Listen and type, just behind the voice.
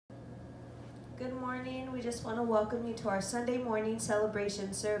Good morning. We just want to welcome you to our Sunday morning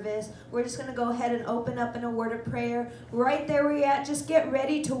celebration service. We're just going to go ahead and open up in a word of prayer. Right there where you're at, just get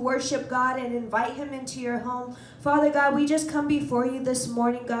ready to worship God and invite Him into your home. Father God, we just come before you this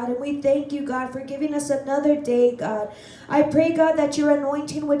morning, God, and we thank you, God, for giving us another day, God. I pray, God, that your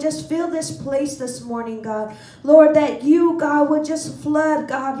anointing would just fill this place this morning, God. Lord, that you, God, would just flood,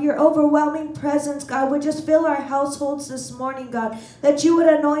 God, your overwhelming presence, God, would just fill our households this morning, God. That you would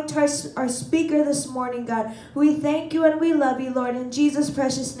anoint our speaker this morning, God. We thank you and we love you, Lord. In Jesus'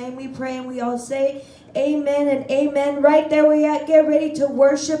 precious name we pray, and we all say amen and amen. Right there where you're at, get ready to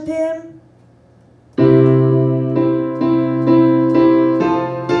worship Him.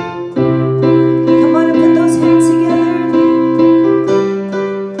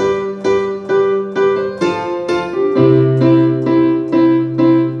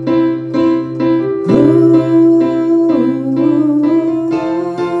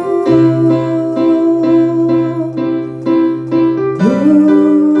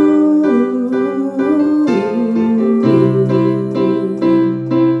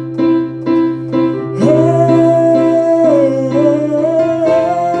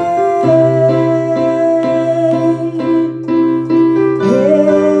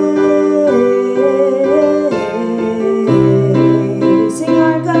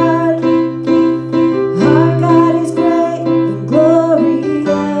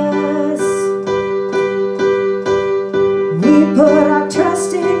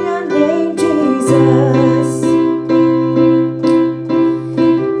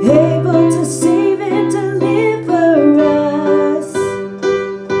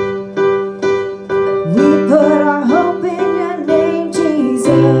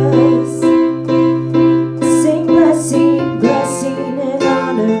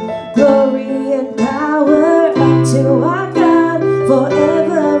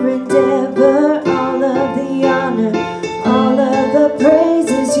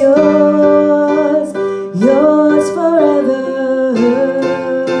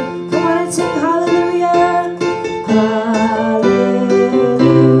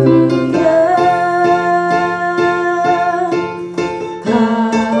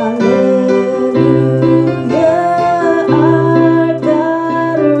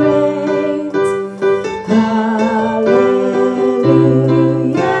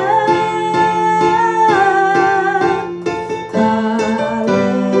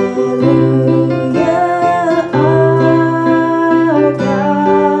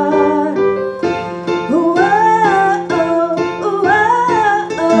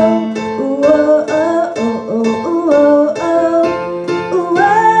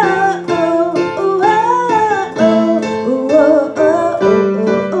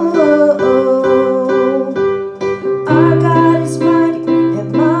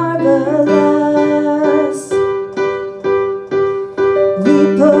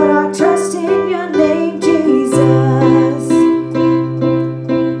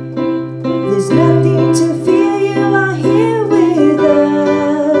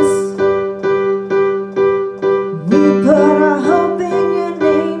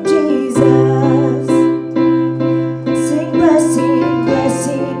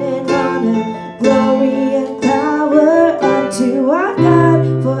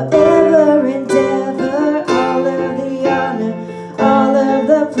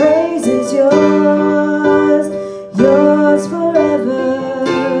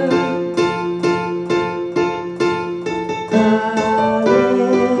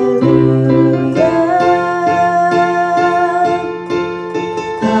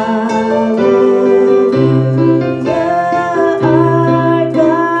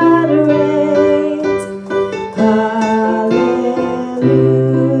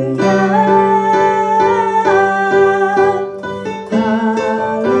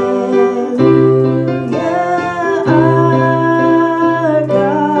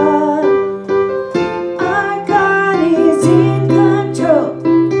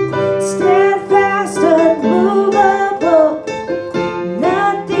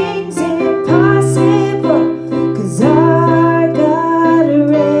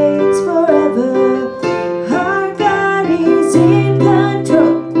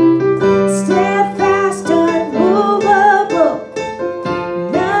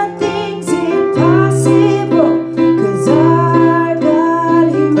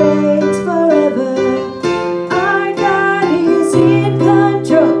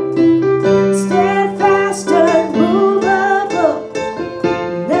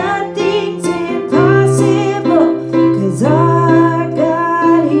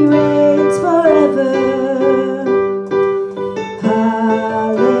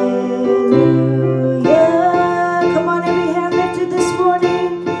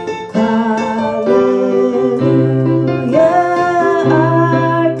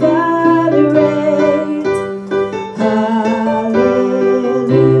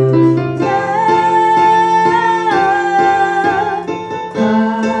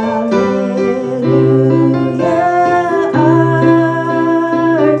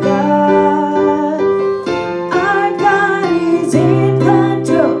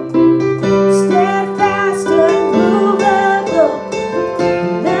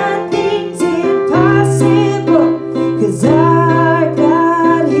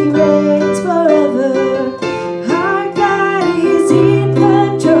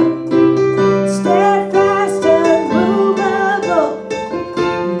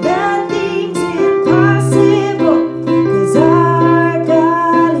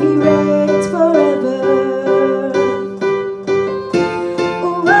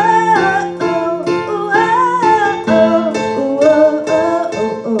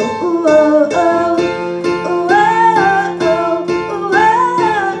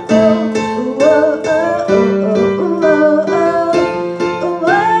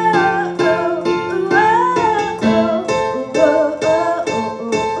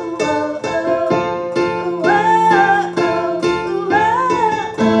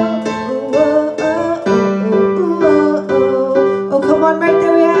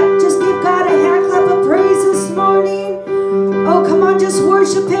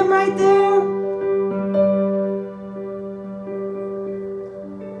 worship Him right there?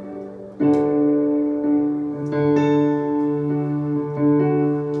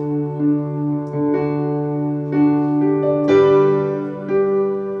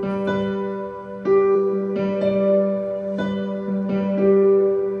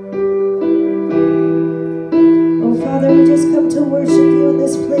 Father, we just come to worship you in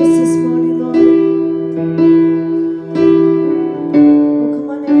this place this morning, Lord. Oh, come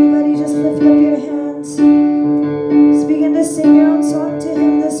on, everybody, just lift up your hands. Just begin to sing your own song to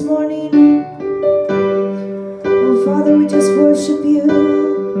Him this morning. Oh, Father, we just worship you.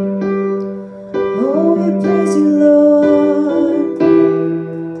 Oh, we praise you, Lord.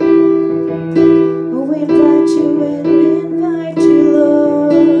 Oh, we invite you in, we invite you,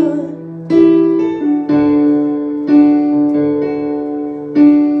 Lord.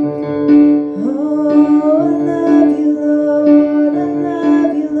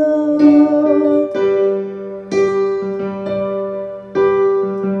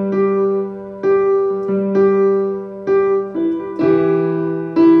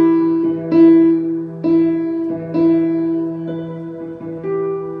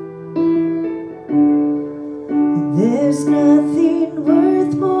 There's nothing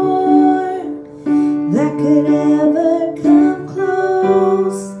worth more that could ever come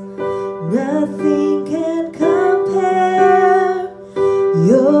close. Nothing can compare.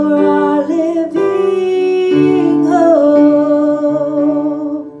 You're our living hope.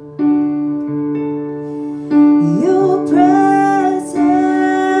 Your presence,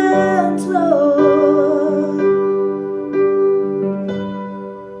 Lord.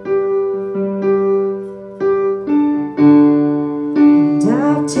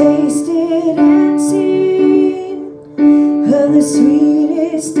 I've tasted and seen of the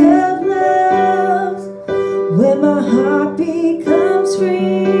sweetest of loves, when my heart becomes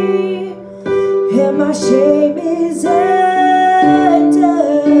free and my shame is undone.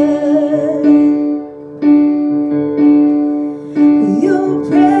 Your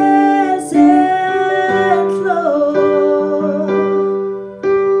presence, Lord.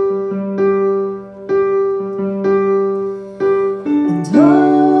 And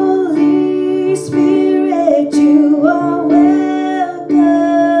Holy Spirit, you are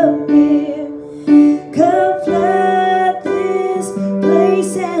welcome here. Come flood this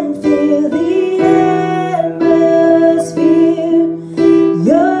place and fill the atmosphere.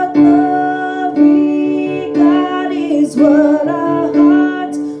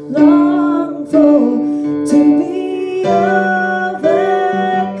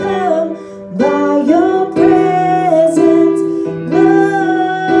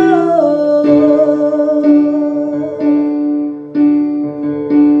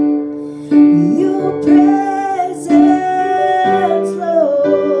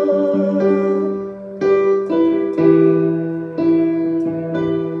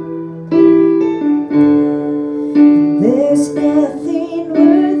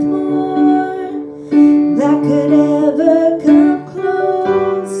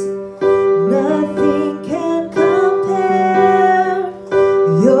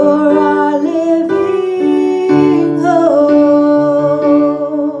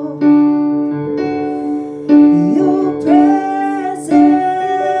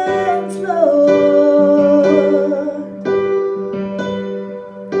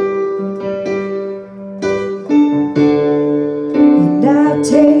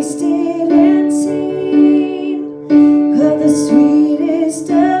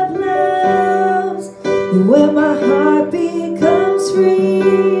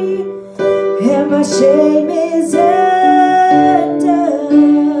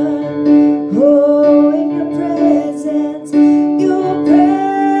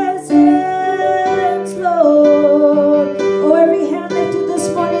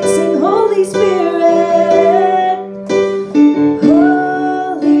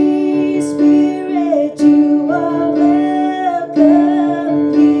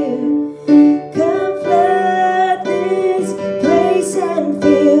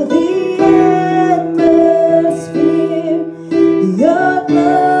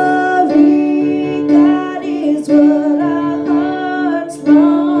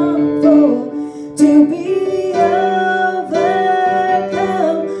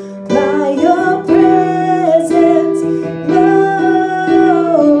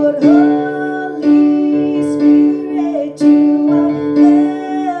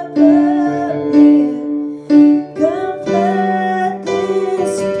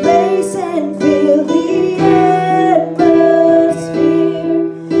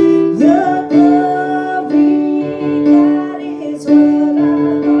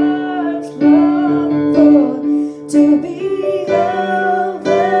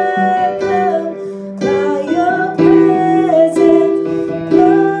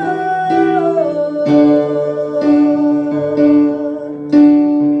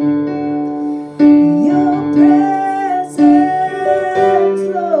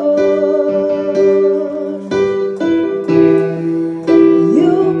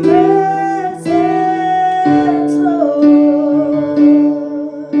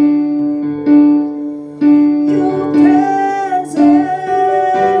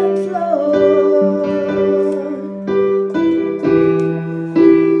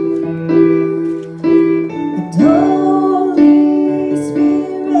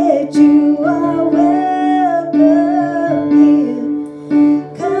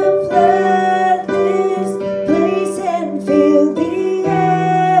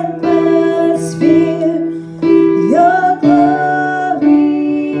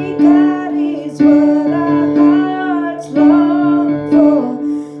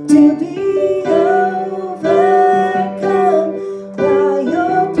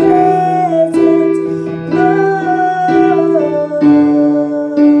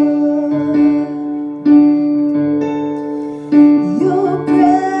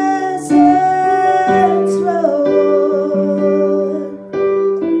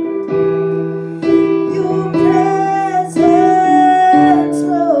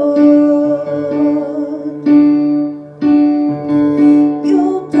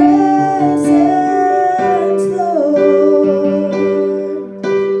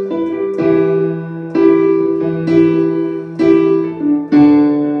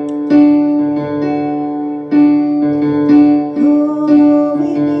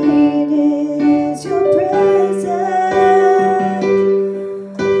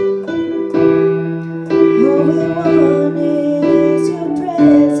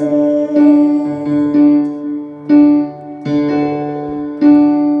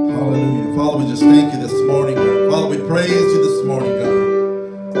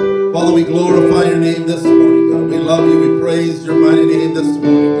 Father, we glorify your name this morning, God. We love you. We praise your mighty name this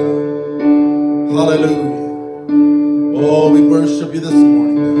morning, God. Hallelujah. Oh, we worship you this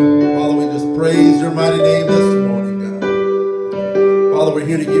morning, God. Father, we just praise your mighty name this morning, God. Father, we're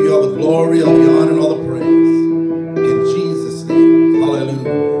here to give you all the glory, all the honor, and all the praise. In Jesus' name.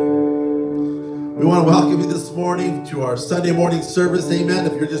 Hallelujah. We want to welcome you this morning to our Sunday morning service. Amen.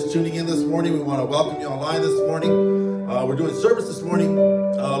 If you're just tuning in this morning, we want to welcome you online this morning. We're doing service this morning,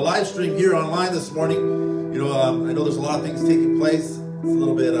 live stream here online this morning. You know, I know there's a lot of things taking place. It's a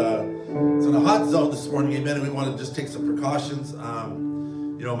little bit, it's in a hot zone this morning, amen, and we want to just take some precautions.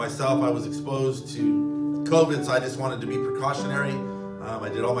 You know, myself, I was exposed to COVID, so I just wanted to be precautionary. I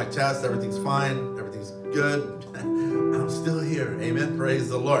did all my tests, everything's fine, everything's good. I'm still here, amen, praise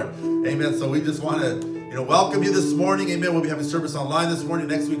the Lord, amen. So we just want to, you know, welcome you this morning, amen. We'll be having service online this morning.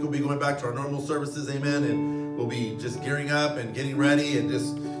 Next week we'll be going back to our normal services, amen, and we'll be just gearing up and getting ready and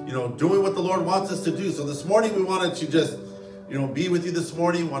just, you know, doing what the Lord wants us to do. So this morning we wanted to just, you know, be with you this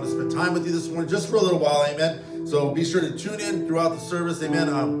morning. We want to spend time with you this morning just for a little while, amen. So be sure to tune in throughout the service, amen.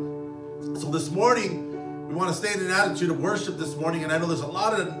 So this morning we want to stay in an attitude of worship this morning, and I know there's a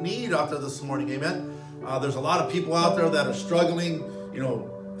lot of need out there this morning, amen. There's a lot of people out there that are struggling, you know,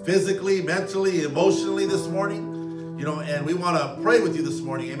 physically, mentally, emotionally this morning, you know, and we want to pray with you this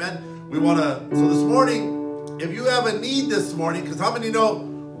morning, amen. We want to, so this morning, if you have a need this morning, because how many know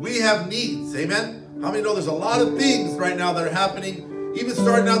we have needs, amen? How many know there's a lot of things right now that are happening, even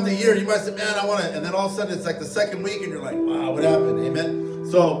starting out the year, you might say, man, I want to, and then all of a sudden it's like the second week and you're like, wow, what happened, amen?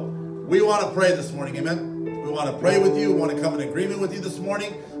 So we want to pray this morning, amen? We want to pray with you, we want to come in agreement with you this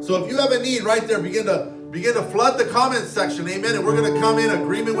morning. So if you have a need right there, begin to flood the comment section, amen? And we're going to come in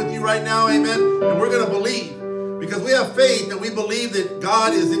agreement with you right now, amen? And we're going to believe, because we have faith and we believe that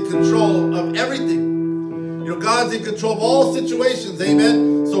God is in control of everything. You know, God's in control of all situations,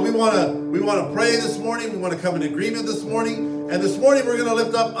 amen? So we want to pray this morning. We want to come in agreement this morning. And this morning we're going to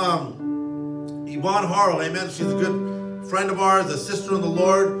lift up Yvonne Harrell, amen? She's a good friend of ours, a sister in the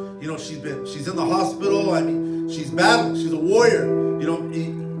Lord. You know, she's in the hospital. I mean, she's battling. She's a warrior. You know,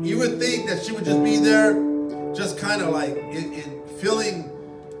 you would think that she would just be there, just kind of like in feeling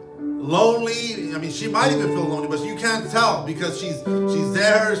lonely. I mean, she might even feel lonely, but you can't tell because she's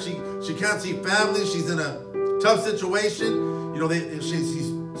there. She can't see family. She's in a tough situation. You know,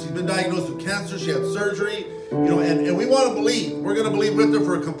 she's been diagnosed with cancer. She had surgery. You know, and we want to believe. We're going to believe with her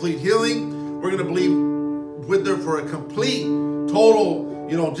for a complete healing. We're going to believe with her for a complete, total,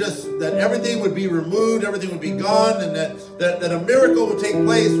 you know, just that everything would be removed, everything would be gone, and that a miracle would take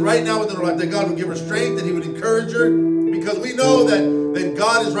place right now within her life, that God would give her strength, that he would encourage her, because we know that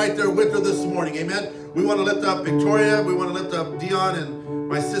God is right there with her this morning, amen. We want to lift up Victoria, we want to lift up Dion and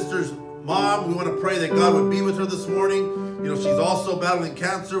my sister's mom. We want to pray that God would be with her this morning. You know, she's also battling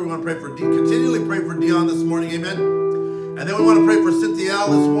cancer. We want to pray for continually pray for Dion this morning, amen. And then we want to pray for Cynthia Al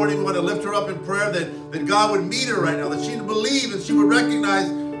this morning. We want to lift her up in prayer that God would meet her right now, that she would believe and she would recognize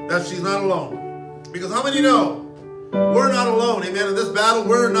that she's not alone. Because how many know we're not alone, amen? In this battle,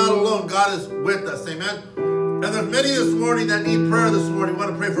 we're not alone. God is with us, amen? And there's many this morning that need prayer this morning. We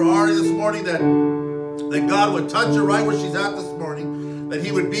want to pray for Ari this morning, that God would touch her right where she's at this morning, that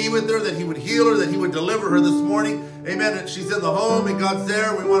he would be with her, that he would heal her, that he would deliver her this morning. Amen. And she's in the home and God's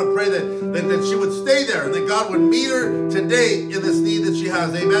there. We want to pray that she would stay there and that God would meet her today in this need that she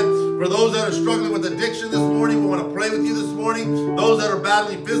has. Amen. For those that are struggling with addiction this morning, we want to pray with you this morning. Those that are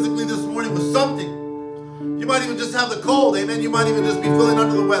battling physically this morning with something. You might even just have the cold. Amen. You might even just be feeling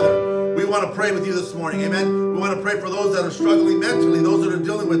under the weather. We want to pray with you this morning. Amen. We want to pray for those that are struggling mentally, those that are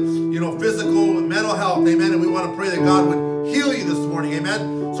dealing with, you know, physical and mental health. Amen. And we want to pray that God would heal you this morning.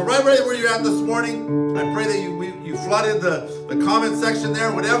 Amen. So right where you're at this morning, I pray that you flooded the comment section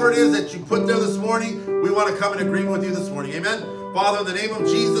there. Whatever it is that you put there this morning, we want to come in agreement with you this morning. Amen. Father, in the name of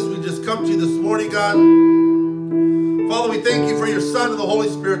Jesus, we just come to you this morning, God. Father, we thank you for your Son and the Holy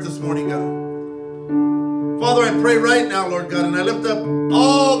Spirit this morning, God. Father, I pray right now, Lord God, and I lift up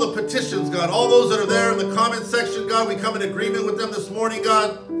all the petitions, God, all those that are there in the comment section, God. We come in agreement with them this morning,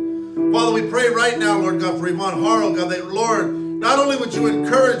 God. Father, we pray right now, Lord God, for Yvonne Harrell, God, that, Lord, not only would you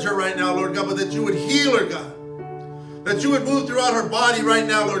encourage her right now, Lord God, but that you would heal her, God. That you would move throughout her body right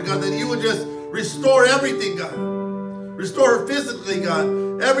now, Lord God, that you would just restore everything, God. Restore her physically,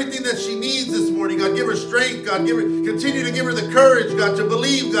 God. Everything that she needs this morning, God. Give her strength, God. Continue to give her the courage, God, to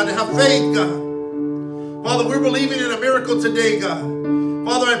believe, God, to have faith, God. Father, we're believing in a miracle today, God.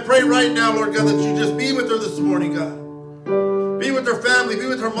 Father, I pray right now, Lord God, that you just be with her this morning, God. Be with her family, be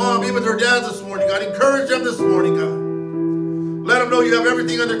with her mom, be with her dad this morning, God. Encourage them this morning, God. Let them know you have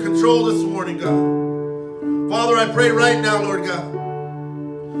everything under control this morning, God. Father, I pray right now, Lord God,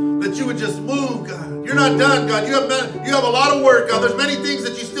 that you would just move, God. You're not done, God. You have a lot of work, God. There's many things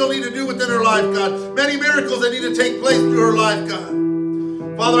that you still need to do within her life, God. Many miracles that need to take place through her life,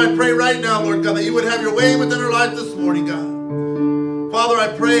 God. Father, I pray right now, Lord God, that you would have your way within her life this morning, God. Father,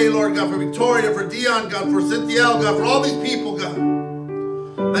 I pray, Lord God, for Victoria, for Dion, God, for Cynthia, God, for all these people, God,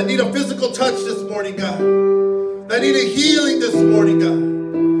 that need a physical touch this morning, God, that need a healing this morning,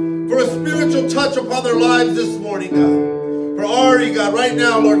 God, for a spiritual touch upon their lives this morning, God. For Ari, God, right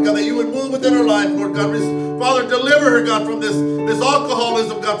now, Lord God, that you would move within her life, Lord God. Father, deliver her, God, from this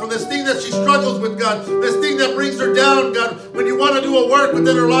alcoholism, God, from this thing that she struggles with, God, this thing that brings her down, God, when you want to do a work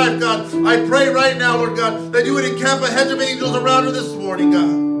within her life, God. I pray right now, Lord God, that you would encamp a hedge of angels around her this morning,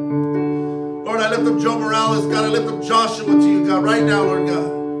 God. Lord, I lift up Joe Morales, God. I lift up Joshua to you, God, right now, Lord God.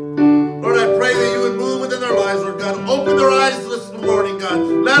 Lord, I pray that you would move within their lives, Lord God. Open their eyes this morning, God.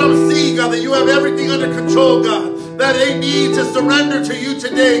 Let them see, God, that you have everything under control, God, that they need to surrender to you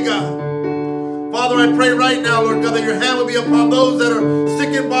today, God. Father, I pray right now, Lord God, that your hand will be upon those that are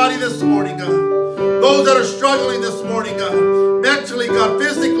sick in body this morning, God. Those that are struggling this morning, God. Mentally, God.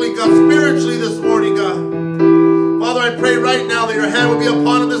 Physically, God. Spiritually this morning, God. Father, I pray right now that your hand will be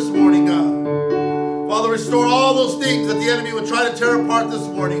upon them this morning, God. Father, restore all those things that the enemy would try to tear apart this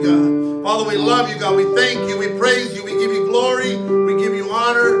morning, God. Father, we love you, God. We thank you. We praise you. We give you glory. We give you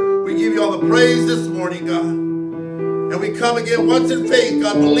honor. We give you all the praise this morning, God. And we come again once in faith,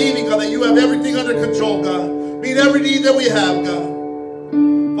 God, believing, God, that you have everything under control, God. Meet every need that we have, God.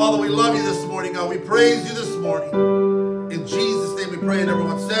 Father, we love you this morning, God. We praise you this morning. In Jesus' name we pray, and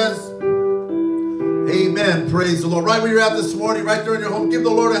everyone says, amen. Praise the Lord. Right where you're at this morning, right there in your home, give the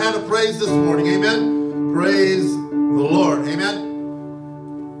Lord a hand of praise this morning. Amen. Praise the Lord. Amen.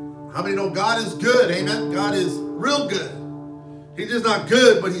 How many know God is good? Amen. God is real good. He's just not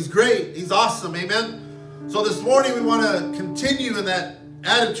good, but he's great. He's awesome. Amen. So this morning we want to continue in that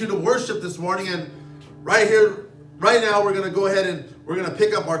attitude of worship this morning. And right here, right now, we're going to go ahead and we're going to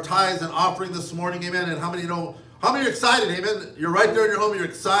pick up our tithes and offering this morning. Amen. And how many are excited? Amen. You're right there in your home. You're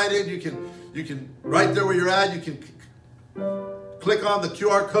excited. You can right there where you're at, you can click on the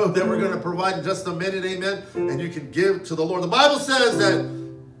QR code that we're going to provide in just a minute. Amen. And you can give to the Lord. The Bible says that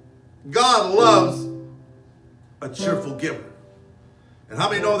God loves a cheerful giver. And how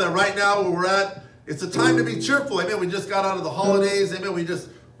many know that right now where we're at, it's a time to be cheerful. Amen. We just got out of the holidays. Amen.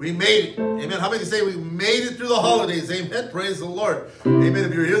 We made it. Amen. How many say we made it through the holidays? Amen. Praise the Lord. Amen.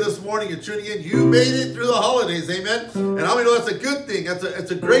 If you're here this morning, you're tuning in, you made it through the holidays. Amen. And how many know that's a good thing?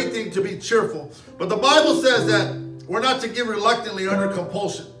 It's a great thing to be cheerful. But the Bible says that we're not to give reluctantly under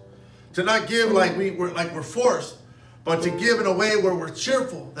compulsion. To not give like we're forced, but to give in a way where we're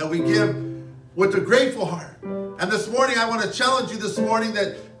cheerful, that we give with a grateful heart. And this morning, I want to challenge you this morning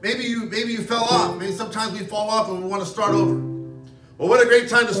that maybe you fell off. Maybe sometimes we fall off and we want to start over. Well, what a great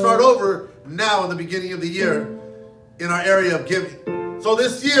time to start over now in the beginning of the year in our area of giving. So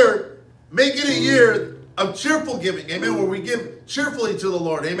this year, make it a year of cheerful giving. Amen. Where we give cheerfully to the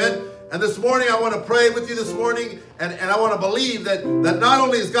Lord. Amen. And this morning, I want to pray with you this morning. And I want to believe that not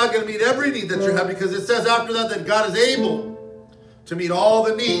only is God going to meet every need that you have, because it says after that God is able to meet all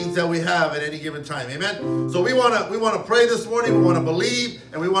the needs that we have at any given time. Amen. So we want to pray this morning. We want to believe,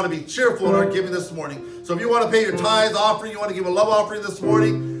 and we want to be cheerful in our giving this morning. So if you want to pay your tithes offering, you want to give a love offering this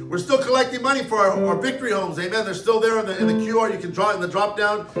morning, we're still collecting money for our victory homes. Amen. They're still there in the QR. You can draw in the drop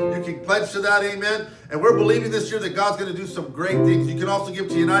down. You can pledge to that. Amen. And we're believing this year that God's going to do some great things. You can also give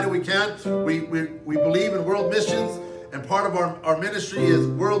to United We Can. We believe in world missions. And part of our ministry is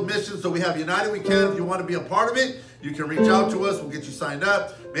world missions. So we have United We Can. If you want to be a part of it, you can reach out to us. We'll get you signed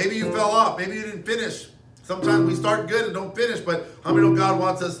up. Maybe you fell off. Maybe you didn't finish. Sometimes we start good and don't finish, but how many know God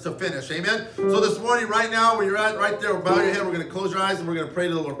wants us to finish? Amen? So this morning, right now, where you're at, right there, bow your head. We're going to close your eyes and we're going to pray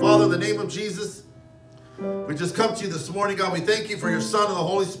to the Lord. Father, in the name of Jesus, we just come to you this morning, God. We thank you for your Son and the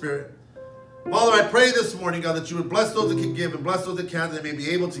Holy Spirit. Father, I pray this morning, God, that you would bless those that can give and bless those that can't, that they may be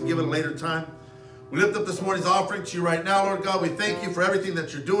able to give at a later time. We lift up this morning's offering to you right now, Lord God. We thank you for everything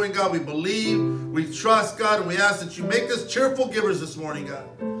that you're doing, God. We believe, we trust, God, and we ask that you make us cheerful givers this morning, God.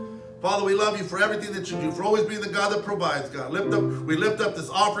 Father, we love you for everything that you do, for always being the God that provides, God. We lift up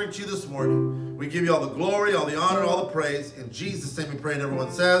this offering to you this morning. We give you all the glory, all the honor, all the praise. In Jesus' name we pray, and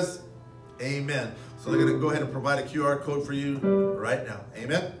everyone says, amen. So they're going to go ahead and provide a QR code for you right now.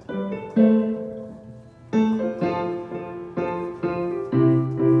 Amen.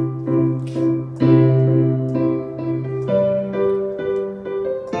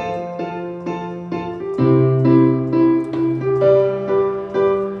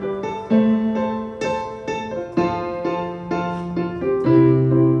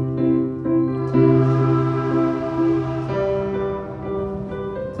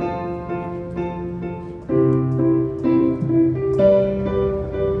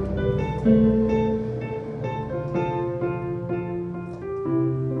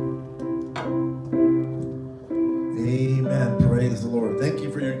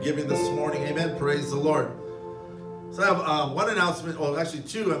 giving this morning. Amen. Praise the Lord. So I have one announcement, well, actually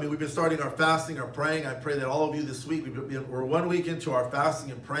two. I mean, we've been starting our fasting, our praying. I pray that all of you this week, we're 1 week into our fasting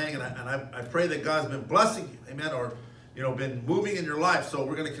and praying, and I pray that God's been blessing you, amen, or, been moving in your life. So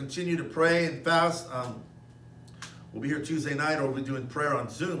we're going to continue to pray and fast. We'll be here Tuesday night, or we'll be doing prayer on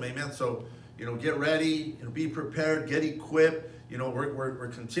Zoom, amen. So, get ready, be prepared, get equipped.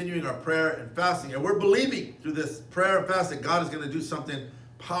 We're continuing our prayer and fasting, and we're believing through this prayer and fast that God is going to do something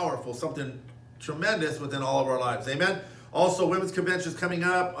powerful, something tremendous within all of our lives. Amen. Also, Women's Convention is coming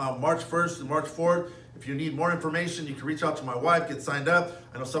up March 1st and March 4th. If you need more information, you can reach out to my wife, get signed up.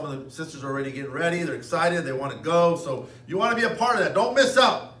 I know some of the sisters are already getting ready. They're excited. They want to go. So you want to be a part of that. Don't miss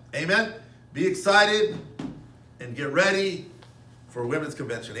out. Amen. Be excited and get ready for Women's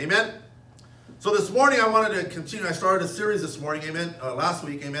Convention. Amen. So this morning I wanted to continue. I started a series this morning. Amen. Last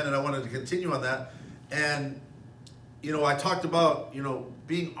week. Amen. And I wanted to continue on that. And, I talked about,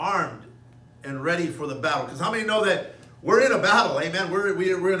 being armed and ready for the battle. Because how many know that we're in a battle, amen?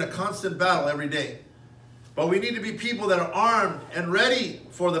 We're in a constant battle every day. But we need to be people that are armed and ready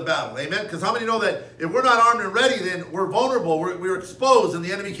for the battle, amen? Because how many know that if we're not armed and ready, then we're vulnerable, we're exposed, and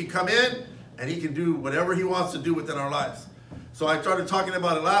the enemy can come in, and he can do whatever he wants to do within our lives. So I started talking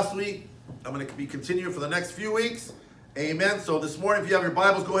about it last week. I'm going to be continuing for the next few weeks, amen? So this morning, if you have your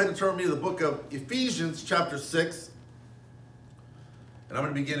Bibles, go ahead and turn me to the book of Ephesians chapter 6. And I'm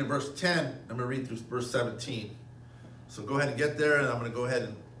going to begin in verse 10. I'm going to read through verse 17. So go ahead and get there, and I'm going to go ahead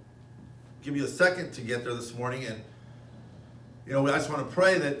and give you a second to get there this morning. And, I just want to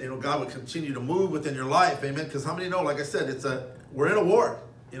pray that, God would continue to move within your life. Amen. Because how many know, like I said, we're in a war.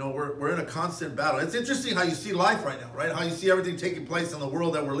 We're in a constant battle. It's interesting how you see life right now, right? How you see everything taking place in the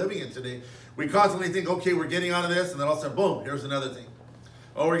world that we're living in today. We constantly think, okay, we're getting out of this, and then all of a sudden, boom, here's another thing.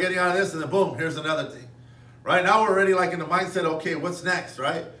 Oh, we're getting out of this, and then boom, here's another thing. Right now we're already like in the mindset, okay, what's next,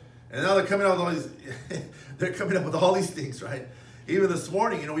 right? And now they're coming up with all these, they're coming up with all these things, right? Even this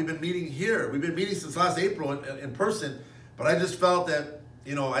morning, we've been meeting here. We've been meeting since last April in person, but I just felt that,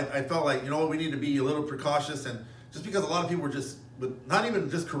 I felt like, we need to be a little precautious, and just because a lot of people were just, not even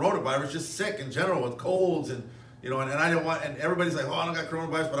just coronavirus, just sick in general with colds, and, and I don't want, and everybody's like, oh, I don't got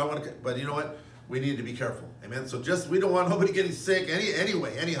coronavirus, but I want to, but you know what? We need to be careful, amen? So we don't want nobody getting sick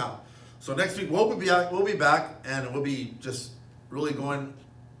anyway, anyhow. So next week we'll be back, and we'll be just really going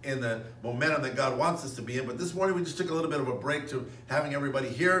in the momentum that God wants us to be in. But this morning we just took a little bit of a break to having everybody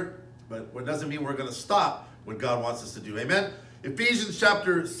here, but it doesn't mean we're going to stop what God wants us to do. Amen. Ephesians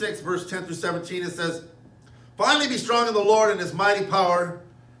chapter 6, verse 10 through 17, it says, "Finally be strong in the Lord and his mighty power,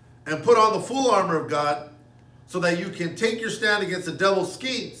 and put on the full armor of God, so that you can take your stand against the devil's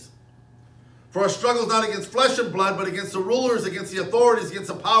schemes. For our struggle is not against flesh and blood, but against the rulers, against the authorities, against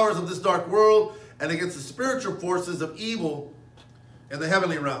the powers of this dark world, and against the spiritual forces of evil in the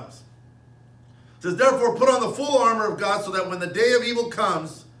heavenly realms. It says, therefore, put on the full armor of God, so that when the day of evil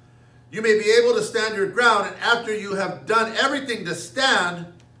comes, you may be able to stand your ground. And after you have done everything to stand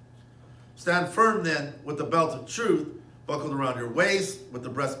firm then with the belt of truth buckled around your waist, with the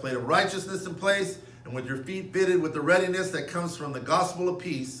breastplate of righteousness in place, and with your feet fitted with the readiness that comes from the gospel of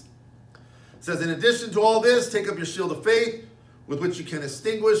peace. It says, in addition to all this, take up your shield of faith, with which you can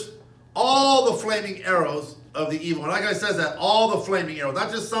extinguish all the flaming arrows of the evil. And like I said, that all the flaming arrows,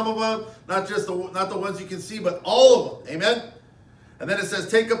 not just some of them, not the ones you can see, but all of them. Amen. And then it says,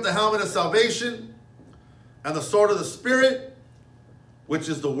 take up the helmet of salvation and the sword of the Spirit, which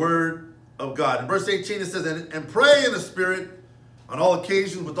is the word of God. In verse 18 it says, and pray in the Spirit on all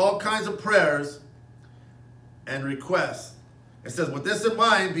occasions with all kinds of prayers and requests. It says, with this in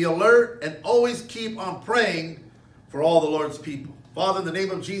mind, be alert and always keep on praying for all the Lord's people. Father, in the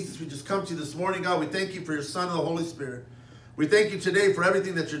name of Jesus, we just come to you this morning, God. We thank you for your Son and the Holy Spirit. We thank you today for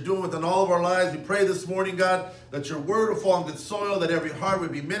everything that you're doing within all of our lives. We pray this morning, God, that your word will fall on good soil, that every heart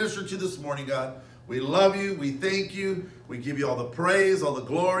would be ministered to this morning, God. We love you. We thank you. We give you all the praise, all the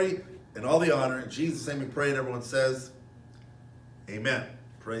glory, and all the honor. In Jesus' name we pray, and everyone says, amen.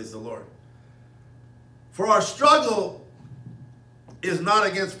 Praise the Lord. For our struggle is not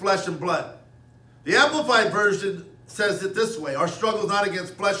against flesh and blood. The Amplified Version says it this way: our struggle is not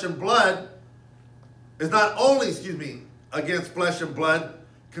against flesh and blood, is not only, against flesh and blood,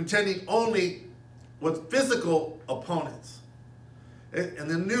 contending only with physical opponents. In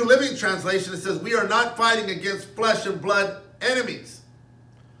the New Living Translation, it says, we are not fighting against flesh and blood enemies.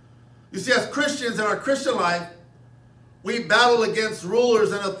 You see, as Christians in our Christian life, we battle against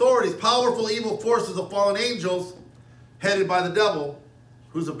rulers and authorities, powerful evil forces of fallen angels, headed by the devil,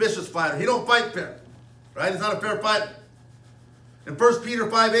 who's a vicious fighter. He don't fight fair, right? He's not a fair fighter. In 1 Peter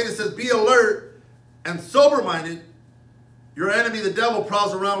 5:8, it says, be alert and sober-minded, Your enemy, the devil,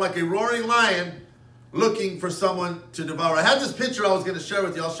 prowls around like a roaring lion looking for someone to devour. I had this picture I was going to share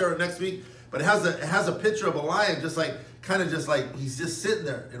with you. I'll share it next week. But it has a picture of a lion just like, kind of just like he's just sitting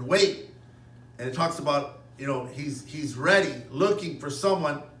there and wait. And it talks about, you know, he's ready, looking for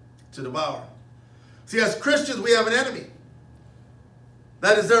someone to devour. See, as Christians, we have an enemy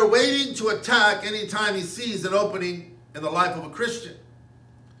that is there waiting to attack anytime he sees an opening in the life of a Christian.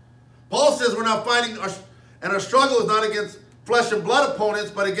 Paul says we're not fighting, and our struggle is not against flesh and blood opponents,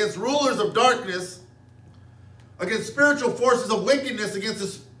 but against rulers of darkness, against spiritual forces of wickedness,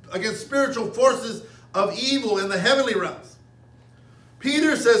 against spiritual forces of evil in the heavenly realms.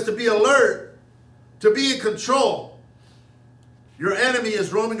 Peter says to be alert, to be in control. Your enemy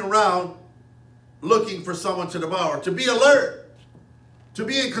is roaming around looking for someone to devour. To be alert, to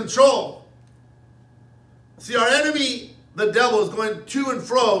be in control. See, our enemy, the devil, is going to and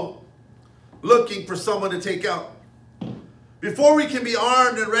fro looking for someone to take out. Before we can be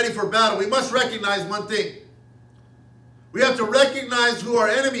armed and ready for battle, we must recognize one thing. We have to recognize who our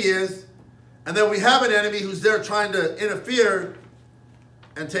enemy is, and then we have an enemy who's there trying to interfere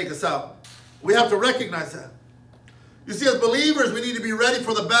and take us out. We have to recognize that. You see, as believers, we need to be ready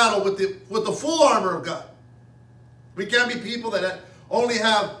for the battle with the full armor of God. We can't be people that only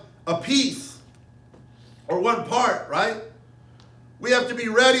have a piece or one part, right? We have to be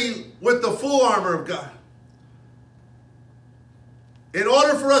ready with the full armor of God. In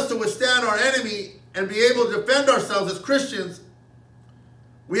order for us to withstand our enemy and be able to defend ourselves as Christians,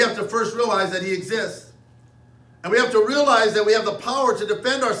 we have to first realize that he exists. And we have to realize that we have the power to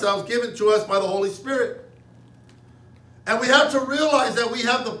defend ourselves given to us by the Holy Spirit. And we have to realize that we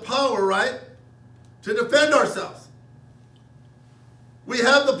have the power, right, to defend ourselves. We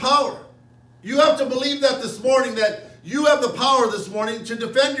have the power. You have to believe that this morning, that you have the power this morning to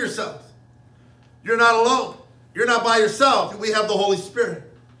defend yourself. You're not alone. You're not by yourself. We have the Holy Spirit.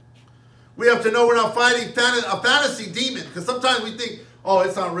 We have to know we're not fighting a fantasy demon, because sometimes we think, oh,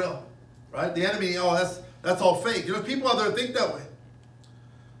 it's not real, right? The enemy, oh, that's all fake. You know, people out there think that way,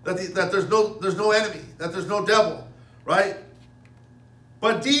 that there's no enemy, that there's no devil, right?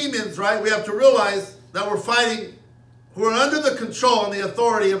 But demons, right? We have to realize that we're fighting who are under the control and the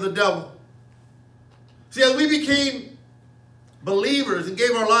authority of the devil. See, as we became believers and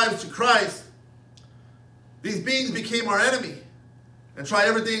gave our lives to Christ, these beings became our enemy and try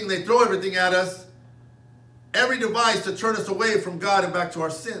everything, they throw everything at us, every device to turn us away from God and back to our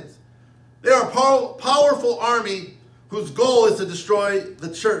sins. They are a powerful army whose goal is to destroy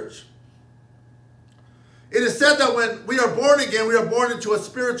the church. It is said that when we are born again, we are born into a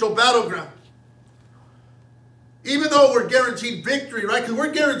spiritual battleground. Even though we're guaranteed victory, right? Because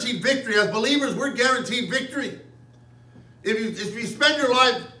we're guaranteed victory. As believers, we're guaranteed victory. If you spend your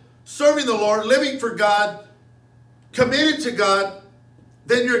life serving the Lord, living for God, committed to God,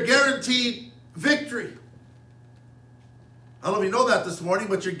 then you're guaranteed victory. I don't know if you know that this morning,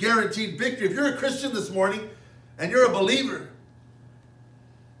 but you're guaranteed victory. If you're a Christian this morning and you're a believer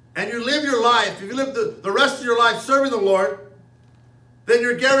and you live your life, if you live the rest of your life serving the Lord, then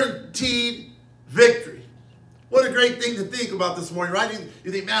you're guaranteed victory. What a great thing to think about this morning, right?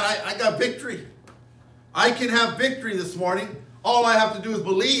 You think, man, I got victory. I can have victory this morning. All I have to do is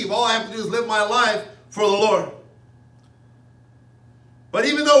believe. All I have to do is live my life for the Lord. But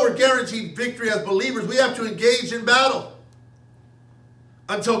even though we're guaranteed victory as believers, we have to engage in battle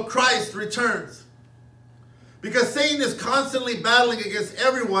until Christ returns. Because Satan is constantly battling against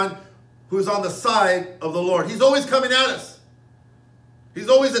everyone who's on the side of the Lord. He's always coming at us. He's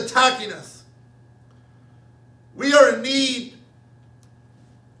always attacking us. We are in need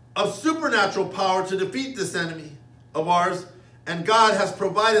of supernatural power to defeat this enemy of ours, and God has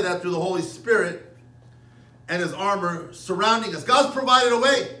provided that through the Holy Spirit and his armor surrounding us. God's provided a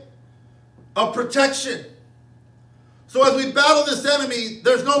way of protection. So as we battle this enemy,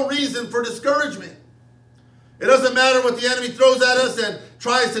 there's no reason for discouragement. It doesn't matter what the enemy throws at us and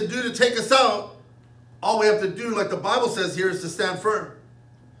tries to do to take us out. All we have to do, like the Bible says here, is to stand firm.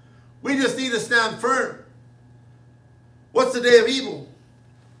 We just need to stand firm. What's the day of evil?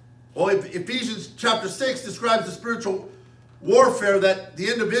 Well, Ephesians chapter 6 describes the spiritual warfare that the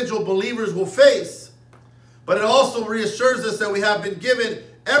individual believers will face. But it also reassures us that we have been given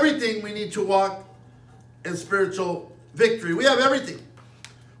everything we need to walk in spiritual victory. We have everything.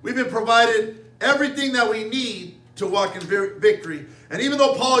 We've been provided everything that we need to walk in victory. And even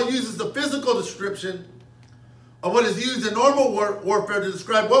though Paul uses the physical description of what is used in normal warfare to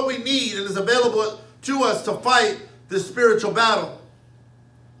describe what we need and is available to us to fight this spiritual battle,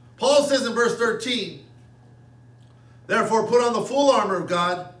 Paul says in verse 13, therefore put on the full armor of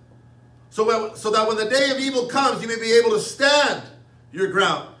God so that when the day of evil comes, you may be able to stand your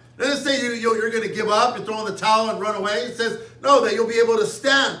ground. It doesn't say you're going to give up and throw in the towel and run away. It says, no, that you'll be able to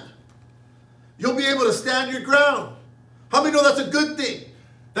stand. You'll be able to stand your ground. How many know that's a good thing?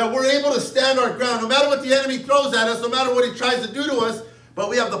 That we're able to stand our ground, no matter what the enemy throws at us, no matter what he tries to do to us, but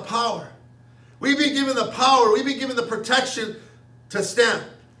we have the power. We've been given the power. We've been given the protection to stand.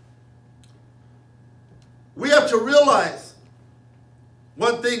 We have to realize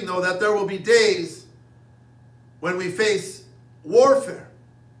one thing, though, that there will be days when we face warfare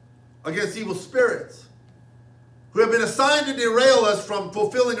against evil spirits who have been assigned to derail us from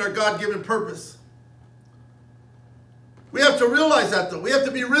fulfilling our God-given purpose. We have to realize that, though. We have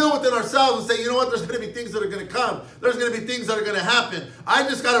to be real within ourselves and say, you know what, there's going to be things that are going to come. There's going to be things that are going to happen. I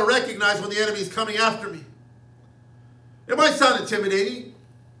just got to recognize when the enemy is coming after me. It might sound intimidating,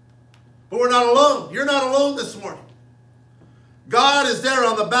 but we're not alone. You're not alone this morning. God is there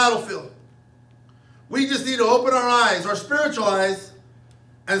on the battlefield. We just need to open our eyes, our spiritual eyes,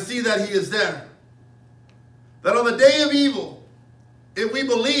 and see that he is there. That on the day of evil, if we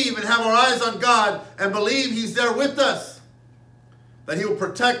believe and have our eyes on God and believe he's there with us, that he will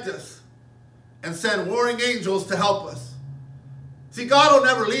protect us and send warring angels to help us. See, God will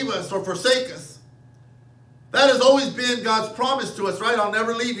never leave us or forsake us. That has always been God's promise to us, right? I'll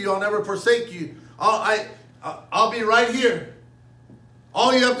never leave you. I'll never forsake you. I'll be right here.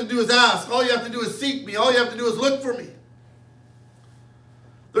 All you have to do is ask. All you have to do is seek me. All you have to do is look for me.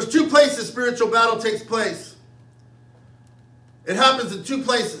 There's two places spiritual battle takes place. It happens in two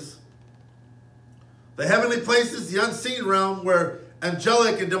places. The heavenly places, the unseen realm, where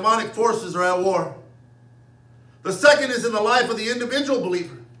angelic and demonic forces are at war. The second is in the life of the individual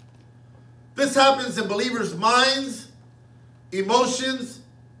believer. This happens in believers' minds, emotions,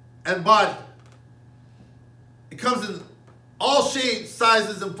 and body. It comes in all shapes,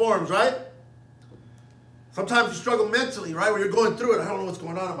 sizes, and forms, right? Sometimes you struggle mentally, right? Where you're going through it. I don't know what's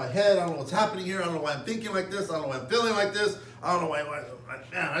going on in my head. I don't know what's happening here. I don't know why I'm thinking like this. I don't know why I'm feeling like this. I don't know why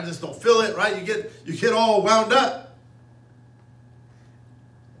man, I just don't feel it, right? You get all wound up.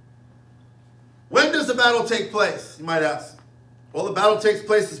 When does the battle take place, you might ask? Well, the battle takes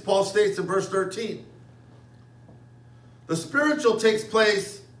place, as Paul states in verse 13. The spiritual takes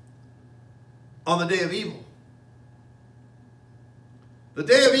place on the day of evil. The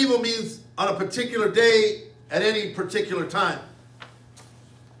day of evil means on a particular day at any particular time.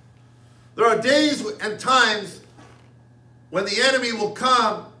 There are days and times when the enemy will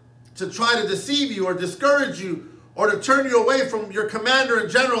come to try to deceive you or discourage you or to turn you away from your commander and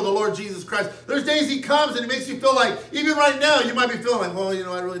general, the Lord Jesus Christ. There's days he comes and he makes you feel like, even right now, you might be feeling like, well, you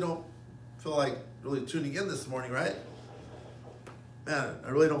know, I really don't feel like really tuning in this morning, right? Man, I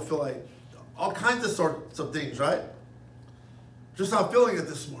really don't feel like all kinds of sorts of things, right? Just not feeling it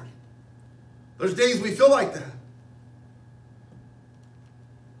this morning. There's days we feel like that.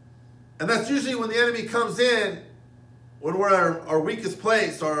 And that's usually when the enemy comes in, when we're at our weakest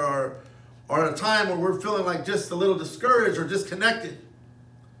place or at a time where we're feeling like just a little discouraged or disconnected.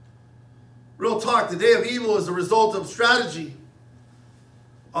 Real talk, the day of evil is a result of strategy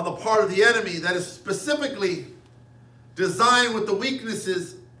on the part of the enemy that is specifically designed with the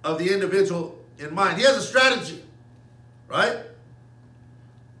weaknesses of the individual in mind. He has a strategy, right?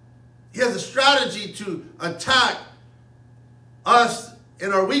 He has a strategy to attack us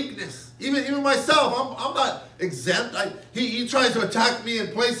in our weakness. Even myself, I'm not exempt. He tries to attack me in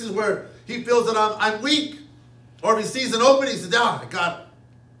places where he feels that I'm weak. Or if he sees an opening, he says, I got it.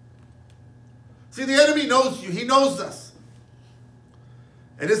 See, the enemy knows you. He knows us.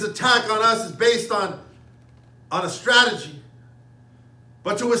 And his attack on us is based on a strategy.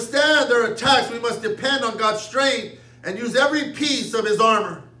 But to withstand their attacks, we must depend on God's strength and use every piece of his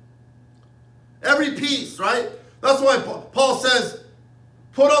armor. Every piece, right? That's why Paul says,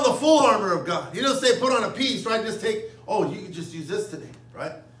 put on the full armor of God. He doesn't say put on a piece, right? Just take, you can just use this today,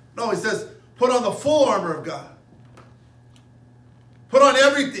 right? No, he says put on the full armor of God. Put on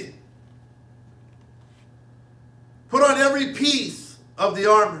everything. Put on every piece of the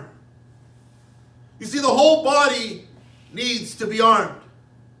armor. You see, the whole body needs to be armed.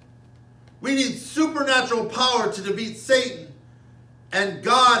 We need supernatural power to defeat Satan. And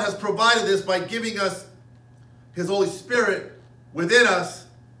God has provided this by giving us his Holy Spirit within us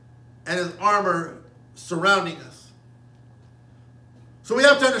and his armor surrounding us. So we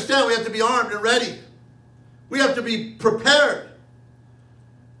have to understand we have to be armed and ready. We have to be prepared.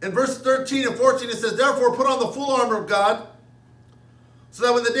 In verse 13 and 14 it says, therefore put on the full armor of God, so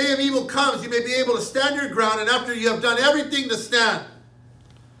that when the day of evil comes, you may be able to stand your ground, and after you have done everything to stand,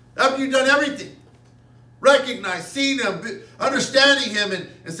 after you've done everything, recognize, seeing him, understanding him,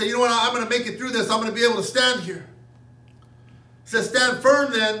 and say, you know what, I'm going to make it through this. I'm going to be able to stand here. It says, stand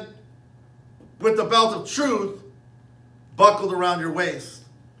firm then with the belt of truth buckled around your waist.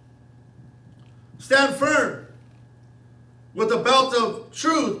 Stand firm with the belt of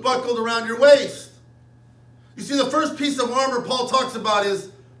truth buckled around your waist. You see, the first piece of armor Paul talks about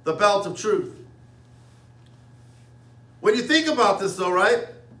is the belt of truth. When you think about this though, right?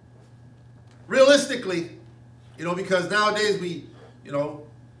 Realistically, you know, because nowadays we, you know,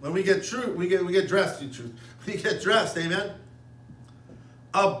 when we get truth, we get dressed in truth. We get dressed, amen?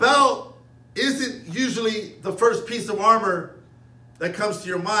 A belt isn't usually the first piece of armor that comes to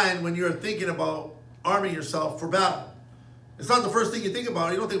your mind when you're thinking about arming yourself for battle. It's not the first thing you think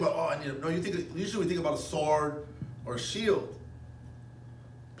about. You don't think about, oh, I need it. No, usually we think about a sword or a shield.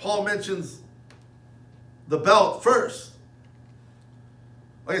 Paul mentions the belt first.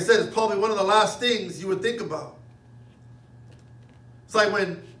 Like I said, it's probably one of the last things you would think about. It's like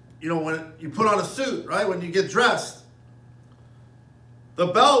when you put on a suit, right? When you get dressed. The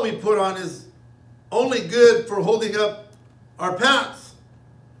belt we put on is only good for holding up our pants.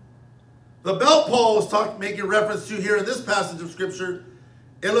 The belt Paul was making reference to here in this passage of Scripture,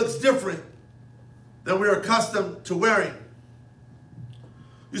 it looks different than we're accustomed to wearing.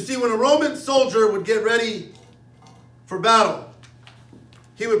 You see, when a Roman soldier would get ready for battle,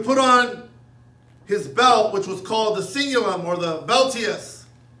 he would put on his belt, which was called the cingulum or the beltius,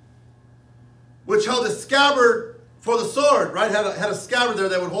 which held a scabbard for the sword, right? Had a scabbard there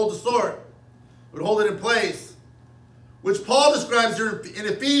that would hold the sword, would hold it in place, which Paul describes here in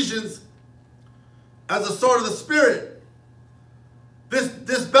Ephesians as a sword of the Spirit.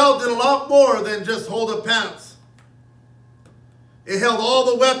 This belt did a lot more than just hold up pants. It held all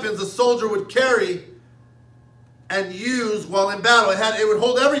the weapons a soldier would carry and use while in battle. It would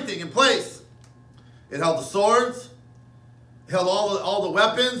hold everything in place. It held the swords. It held all the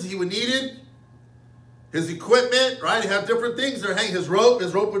weapons he would needed. His equipment, right? He had different things there hanging. His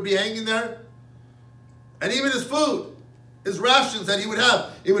rope would be hanging there. And even his food, his rations that he would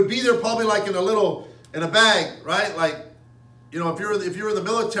have. It would be there probably like in a bag, right? Like, you know, if you're in the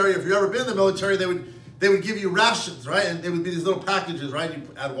military, if you've ever been in the military, they would give you rations, right? And they would be these little packages, right? You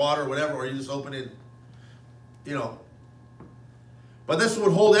add water or whatever, or you just open it, you know. But this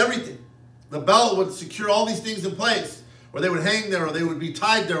would hold everything. The belt would secure all these things in place, or they would hang there, or they would be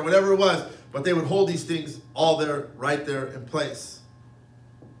tied there, whatever it was. But they would hold these things all there, right there in place.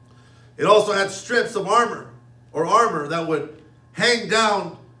 It also had strips of armor that would hang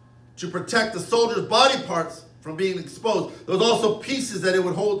down to protect the soldier's body parts from being exposed. There was also pieces that it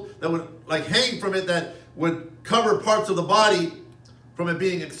would hold, that would like hang from it, that would cover parts of the body from it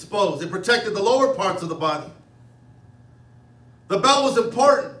being exposed. It protected the lower parts of the body. The belt was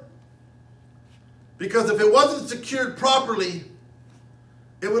important because if it wasn't secured properly,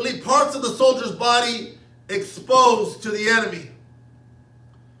 it would leave parts of the soldier's body exposed to the enemy.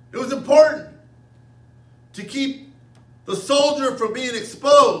 It was important to keep the soldier from being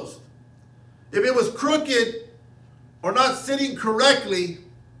exposed. If it was crooked or not sitting correctly,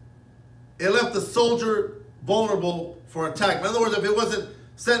 it left the soldier vulnerable for attack. In other words, if it wasn't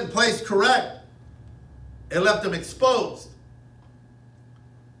set in place correct, it left him exposed.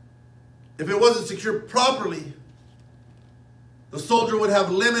 If it wasn't secured properly, the soldier would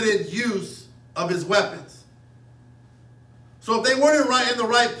have limited use of his weapons. So if they weren't in the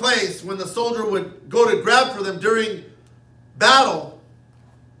right place when the soldier would go to grab for them during battle,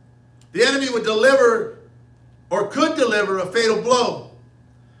 the enemy would deliver or could deliver a fatal blow.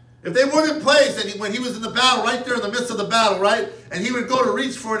 If they weren't in place and when he was in the battle, right there in the midst of the battle, right, and he would go to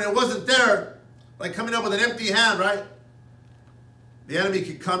reach for it and it wasn't there, like coming up with an empty hand, right, the enemy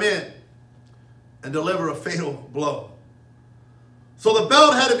could come in and deliver a fatal blow. So the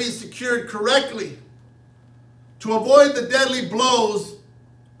belt had to be secured correctly to avoid the deadly blows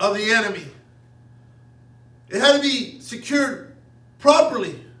of the enemy. It had to be secured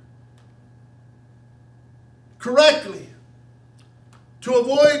properly, correctly, to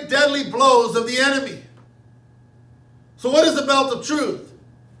avoid deadly blows of the enemy. So what is the belt of truth?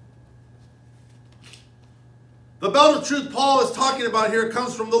 The belt of truth Paul is talking about here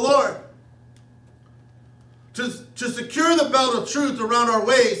comes from the Lord. To secure the belt of truth around our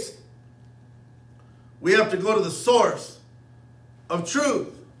waist, we have to go to the source of truth,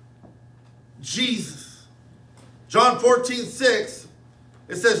 Jesus. John 14:6,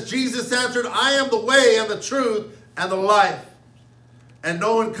 it says, Jesus answered, I am the way and the truth and the life, and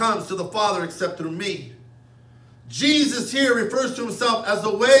no one comes to the Father except through me. Jesus here refers to himself as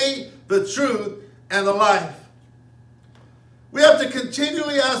the way, the truth, and the life. We have to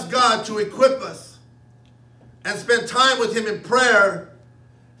continually ask God to equip us and spend time with him in prayer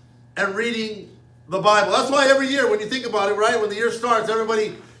and reading the Bible. That's why every year, when you think about it, right, when the year starts,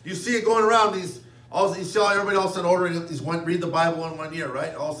 everybody, you see it going around, you see everybody all of a sudden ordering these read the Bible in 1 year,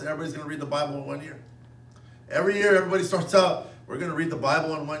 right? All of a sudden, everybody's going to read the Bible in 1 year. Every year, everybody starts out, we're going to read the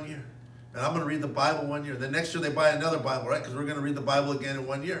Bible in 1 year. And I'm going to read the Bible 1 year. Then next year, they buy another Bible, right? Because we're going to read the Bible again in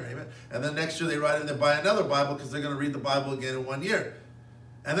 1 year, amen? And then next year, they buy another Bible because they're going to read the Bible again in 1 year.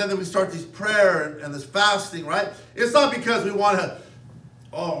 And then we start this prayer and this fasting, right? It's not because we want to,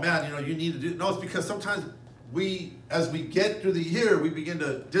 oh man, you need to do, no, it's because sometimes as we get through the year, we begin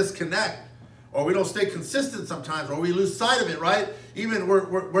to disconnect, or we don't stay consistent sometimes, or we lose sight of it, right? Even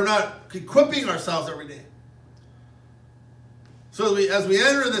we're not equipping ourselves every day. So as we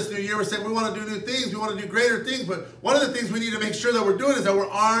enter this new year, we're saying we want to do new things, we want to do greater things, but one of the things we need to make sure that we're doing is that we're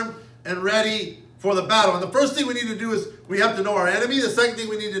armed and ready for the battle. And the first thing we need to do is we have to know our enemy. The second thing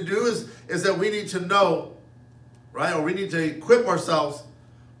we need to do is that we need to know, right? Or we need to equip ourselves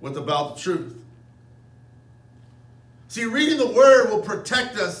with about the truth. See, reading the word will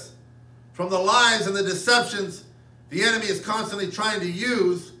protect us from the lies and the deceptions the enemy is constantly trying to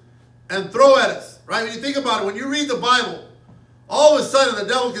use and throw at us, right? When you think about it, when you read the Bible, all of a sudden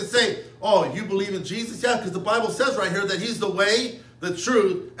the devil can say, oh, you believe in Jesus? Yeah, because the Bible says right here that he's the way, the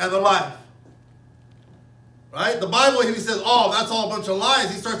truth, and the life. Right? The Bible, he says, oh, that's all a bunch of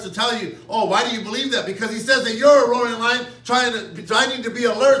lies. He starts to tell you, oh, why do you believe that? Because he says that you're a roaring lion trying to be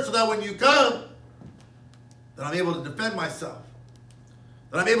alert so that when you come, that I'm able to defend myself.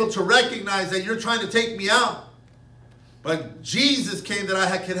 That I'm able to recognize that you're trying to take me out. But Jesus came that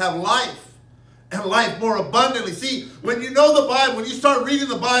I could have life, and life more abundantly. See, when you know the Bible, when you start reading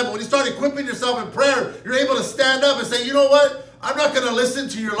the Bible, when you start equipping yourself in prayer, you're able to stand up and say, you know what? I'm not going to listen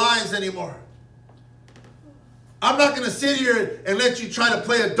to your lies anymore. I'm not going to sit here and let you try to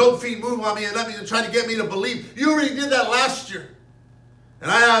play a dope fiend move on me and try to get me to believe. You already did that last year.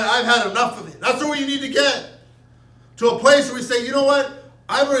 And I've had enough of it. That's where you need to get. To a place where we say, you know what?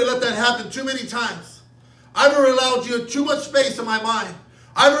 I've already let that happen too many times. I've already allowed you too much space in my mind.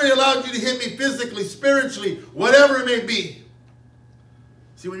 I've already allowed you to hit me physically, spiritually, whatever it may be.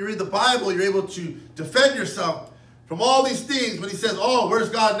 See, when you read the Bible, you're able to defend yourself from all these things. When he says, oh, where's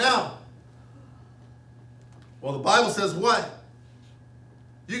God now? Well, the Bible says what?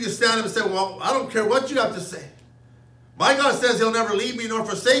 You can stand up and say, well, I don't care what you have to say. My God says he'll never leave me nor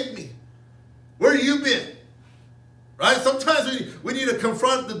forsake me. Where have you been? Right? Sometimes we need to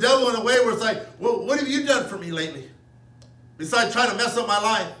confront the devil in a way where it's like, well, what have you done for me lately? Besides trying to mess up my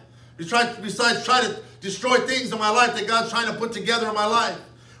life. Besides trying to destroy things in my life that God's trying to put together in my life.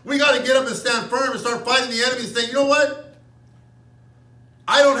 We got to get up and stand firm and start fighting the enemy and say, you know what?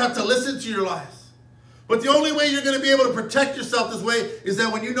 I don't have to listen to your lies. But the only way you're going to be able to protect yourself this way is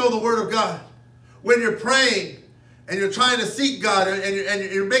that when you know the Word of God. When you're praying and you're trying to seek God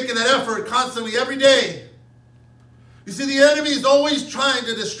and you're making that effort constantly every day. You see, the enemy is always trying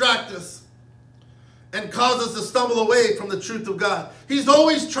to distract us and cause us to stumble away from the truth of God. He's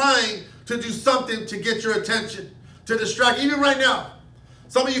always trying to do something to get your attention, to distract. Even right now,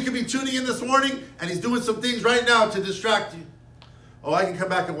 some of you could be tuning in this morning and he's doing some things right now to distract you. Oh, I can come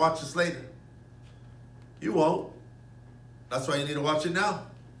back and watch this later. You won't. That's why you need to watch it now.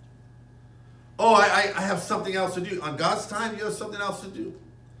 Oh, I have something else to do. On God's time, you have something else to do.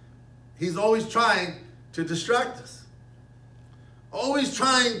 He's always trying to distract us. Always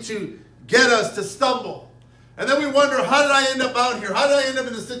trying to get us to stumble. And then we wonder, how did I end up out here? How did I end up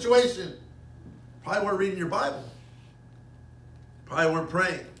in this situation? Probably weren't reading your Bible. Probably weren't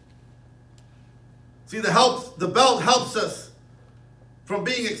praying. See, the belt helps us from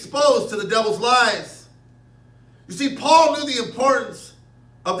being exposed to the devil's lies. You see, Paul knew the importance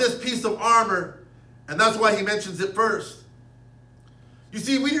of this piece of armor, and that's why he mentions it first. You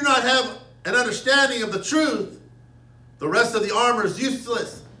see, we do not have an understanding of the truth. The rest of the armor is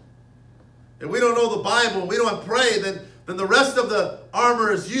useless. If we don't know the Bible, we don't pray, then the rest of the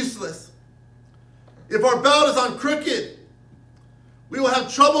armor is useless. If our belt is on crooked, we will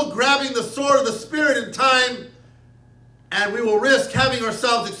have trouble grabbing the sword of the Spirit in time, and we will risk having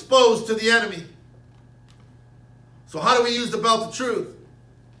ourselves exposed to the enemy. So how do we use the belt of truth?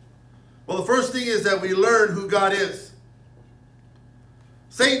 Well, the first thing is that we learn who God is.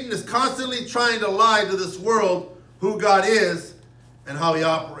 Satan is constantly trying to lie to this world who God is and how he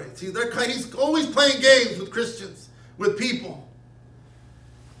operates. He's always playing games with Christians, with people.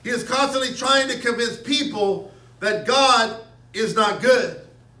 He is constantly trying to convince people that God is not good,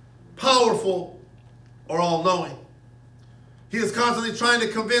 powerful, or all-knowing. He is constantly trying to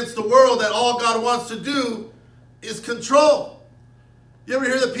convince the world that all God wants to do is control. You ever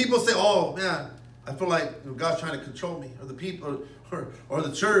hear the people say, oh man, I feel like God's trying to control me, or the people, or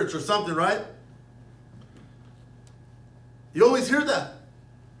the church, or something, right? You always hear that.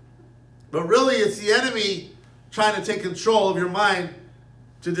 But really, it's the enemy trying to take control of your mind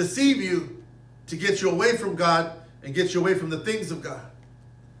to deceive you, to get you away from God and get you away from the things of God.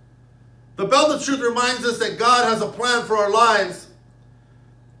 The belt of truth reminds us that God has a plan for our lives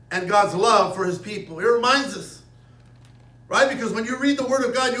and God's love for his people. It reminds us, right? Because when you read the word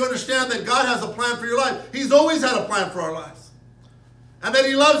of God, you understand that God has a plan for your life. He's always had a plan for our lives. And that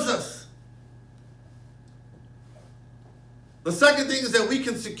he loves us. The second thing is that we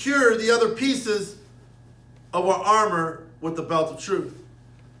can secure the other pieces of our armor with the belt of truth.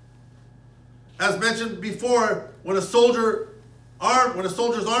 As mentioned before, when a soldier's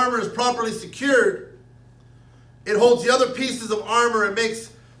armor is properly secured, it holds the other pieces of armor and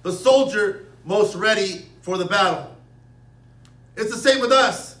makes the soldier most ready for the battle. It's the same with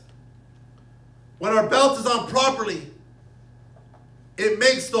us. When our belt is on properly, it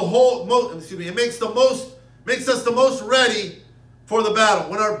makes makes us the most ready for the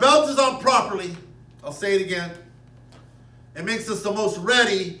battle. When our belt is on properly, I'll say it again, it makes us the most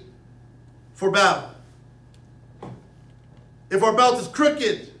ready for battle. If our belt is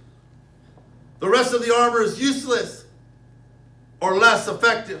crooked, the rest of the armor is useless or less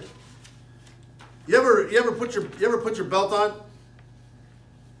effective. You ever put your belt on,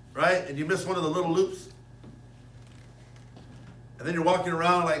 right? And you miss one of the little loops? And then you're walking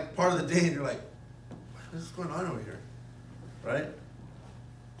around like part of the day and you're like, what is going on over here? Right?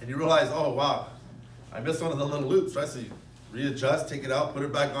 And you realize, oh wow, I missed one of the little loops, right? So you readjust, take it out, put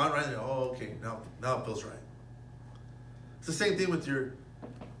it back on, right? And, oh, okay, now it feels right. It's the same thing with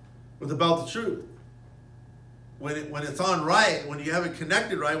the belt of truth. When it's on right, when you have it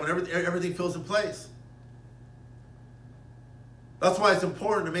connected right, when everything feels in place. That's why it's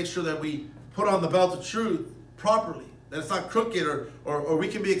important to make sure that we put on the belt of truth properly, that it's not crooked or we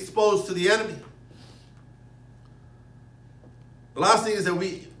can be exposed to the enemy. The last thing is that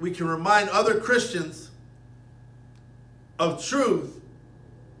we can remind other Christians of truth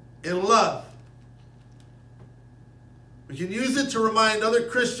in love. We can use it to remind other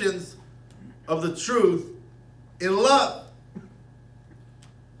Christians of the truth in love.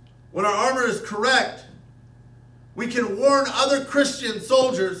 When our armor is correct, we can warn other Christian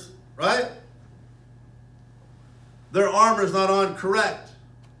soldiers, right? Their armor is not on correct.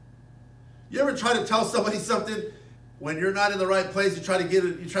 You ever try to tell somebody something when you're not in the right place? You try to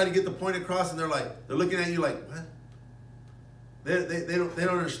get the point across, and they're looking at you like, what? They don't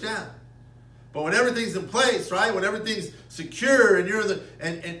understand. But when everything's in place, right? When everything's secure and you're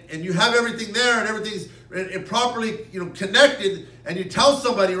and you have everything there and everything's properly connected, and you tell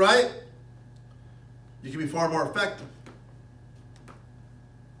somebody, right? You can be far more effective.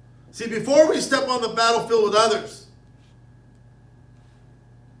 See, before we step on the battlefield with others,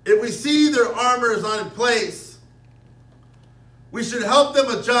 if we see their armor is not in place, we should help them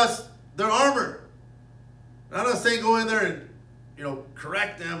adjust their armor. I'm not saying go in there and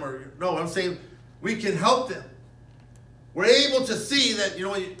correct them, or no, I'm saying we can help them. We're able to see that,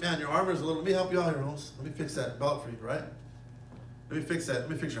 man, your armor is a little, let me help you out here, Holmes. Let me fix that belt for you, right? Let me fix that. Let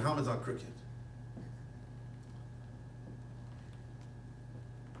me fix your helmet's not crooked.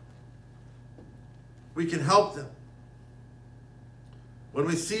 We can help them. When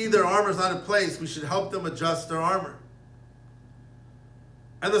we see their armor's not in place, we should help them adjust their armor.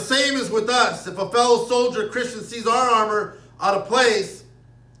 And the same is with us. If a fellow soldier Christian sees our armor out of place,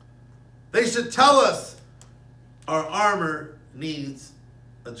 they should tell us our armor needs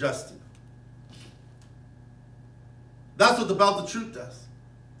adjusting. That's what the belt of truth does.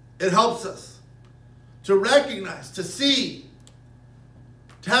 It helps us to recognize, to see,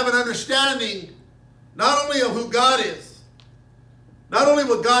 to have an understanding not only of who God is, not only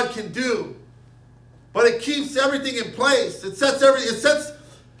what God can do, but it keeps everything in place. It sets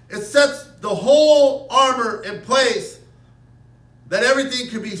the whole armor in place, that everything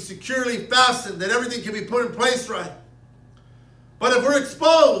can be securely fastened, that everything can be put in place right. But if we're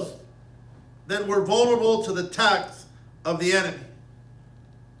exposed, then we're vulnerable to the attacks of the enemy.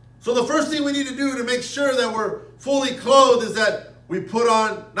 So the first thing we need to do to make sure that we're fully clothed is that we put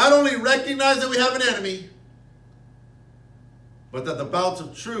on, not only recognize that we have an enemy, but that the belt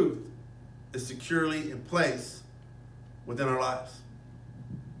of truth is securely in place within our lives.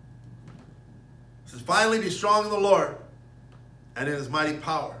 It says, finally be strong in the Lord and in his mighty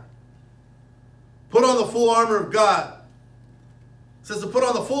power. Put on the full armor of God. It says to put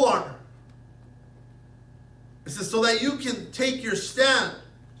on the full armor. It says so that you can take your stand.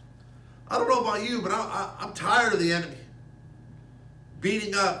 I don't know about you, but I'm tired of the enemy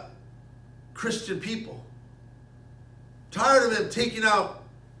beating up Christian people. Tired of him taking out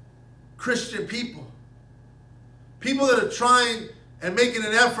Christian people. People that are trying and making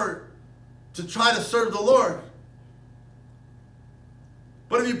an effort to try to serve the Lord.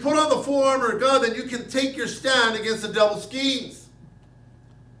 But if you put on the full armor of God, then you can take your stand against the devil's schemes.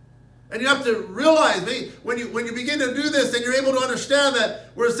 And you have to realize, when you begin to do this, then you're able to understand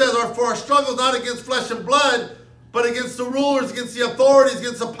that where it says, for our struggle is not against flesh and blood, but against the rulers, against the authorities,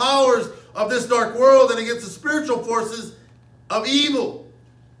 against the powers of this dark world, and against the spiritual forces of evil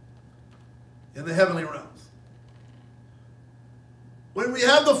in the heavenly realms. When we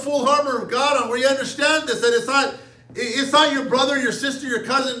have the full armor of God on, where you understand this, that it's not your brother, your sister, your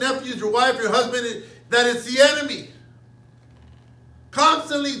cousin, nephews, your wife, your husband, that it's the enemy.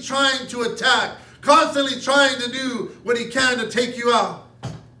 Constantly trying to attack, constantly trying to do what he can to take you out.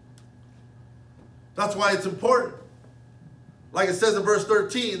 That's why it's important. Like it says in verse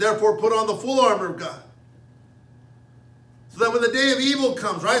 13, therefore put on the full armor of God. So that when the day of evil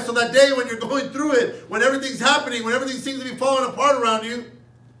comes, right? So that day when you're going through it, when everything's happening, when everything seems to be falling apart around you,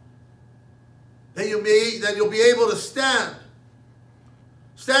 that you'll be able to stand.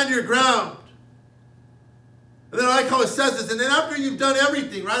 Stand your ground. And then I like how it says this, and then after you've done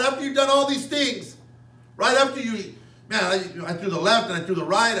everything, right? After you've done all these things, right? After you, man, I threw the left and I threw the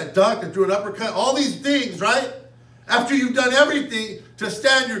right, I ducked, I threw an uppercut, all these things, right? After you've done everything to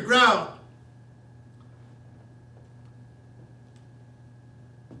stand your ground.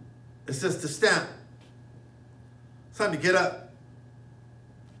 It says to stand. It's time to get up.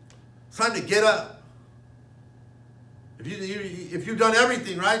 It's time to get up. If you've done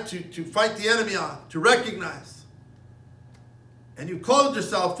everything, right, to fight the enemy on, to recognize, and you've clothed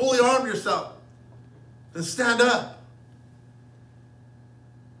yourself, fully armed yourself, then stand up.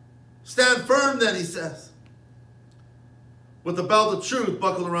 Stand firm then, he says, with the belt of truth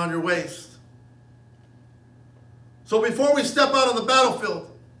buckled around your waist. So before we step out on the battlefield,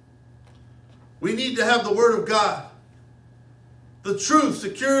 we need to have the Word of God, the truth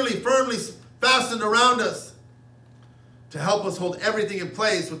securely, firmly fastened around us to help us hold everything in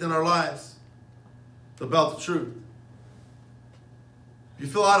place within our lives. The belt of truth. If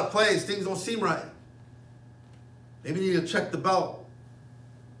you feel out of place, things don't seem right. Maybe you need to check the belt.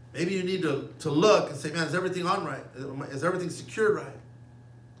 Maybe you need to look and say, man, is everything on right? Is everything secured right?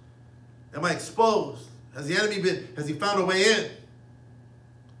 Am I exposed? Has he found a way in?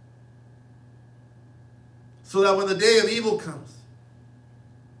 So that when the day of evil comes,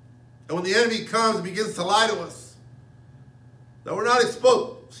 and when the enemy comes and begins to lie to us, that we're not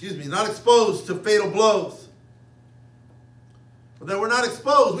exposed to fatal blows. But that we're not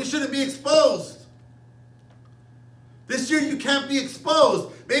exposed. We shouldn't be exposed. This year you can't be exposed.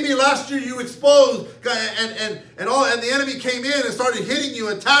 Maybe last year you exposed and the enemy came in and started hitting you,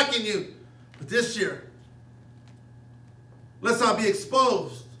 attacking you. But this year, let's not be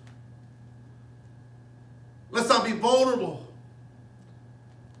exposed. Let's not be vulnerable.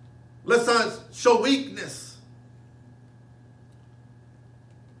 Let's not show weakness.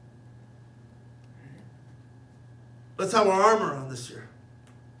 Let's have our armor on this year.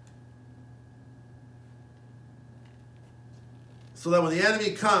 So that when the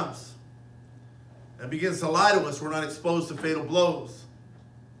enemy comes and begins to lie to us, we're not exposed to fatal blows.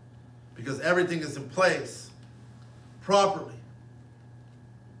 Because everything is in place properly.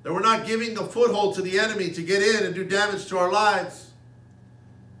 That we're not giving the foothold to the enemy to get in and do damage to our lives.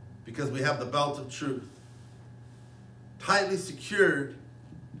 Because we have the belt of truth. Tightly secured,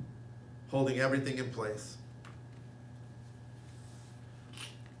 holding everything in place.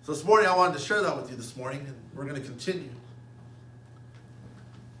 So this morning I wanted to share that with you this morning, and we're going to continue.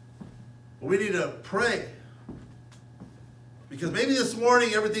 But we need to pray. Because maybe this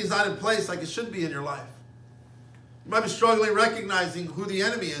morning everything's not in place like it should be in your life. You might be struggling recognizing who the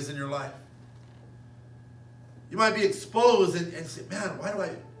enemy is in your life. You might be exposed and say, man,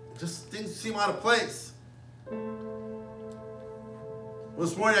 why do things seem out of place. Well,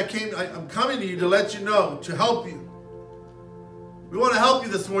 this morning I'm coming to you to let you know, to help you. We want to help you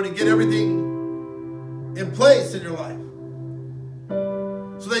this morning get everything in place in your life.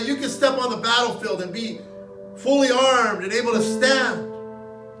 So that you can step on the battlefield and be fully armed and able to stand.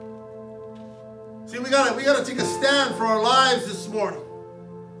 See, we gotta take a stand for our lives this morning.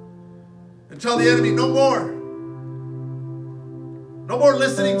 And tell the enemy, no more. No more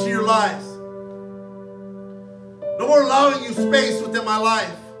listening to your lies. No more allowing you space within my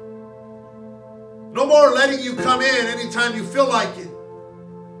life. No more letting you come in anytime you feel like it.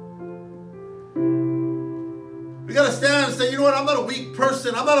 We got to stand and say, you know what? I'm not a weak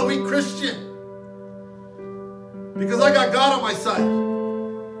person. I'm not a weak Christian. Because I got God on my side.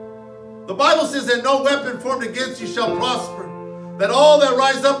 The Bible says that no weapon formed against you shall prosper, that all that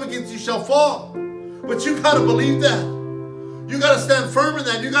rise up against you shall fall. But you got to believe that. You got to stand firm in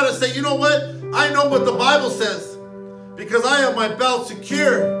that. You got to say, you know what? I know what the Bible says because I have my belt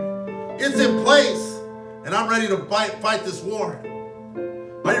secure. It's in place, and I'm ready to fight this war.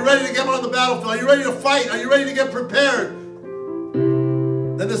 Are you ready to get on the battlefield? Are you ready to fight? Are you ready to get prepared?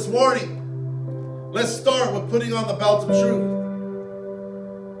 Then this morning, let's start with putting on the belt of truth.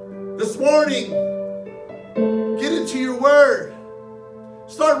 This morning, get into your word.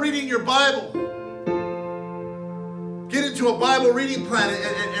 Start reading your Bible. Get into a Bible reading plan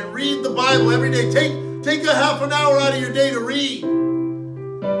and read the Bible every day. Take a half an hour out of your day to read.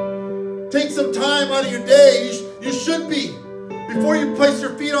 Take some time out of your day. You should be. Before you place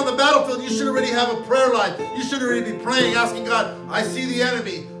your feet on the battlefield, you should already have a prayer life. You should already be praying, asking God, I see the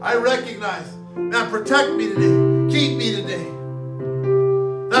enemy. I recognize. Now protect me today. Keep me today.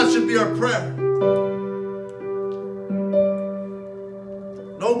 That should be our prayer.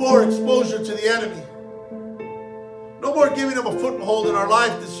 No more exposure to the enemy. No more giving him a foothold in our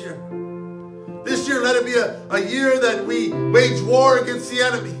life this year. This year, let it be a year that we wage war against the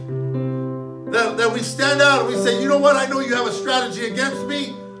enemy. That we stand out and we say, you know what? I know you have a strategy against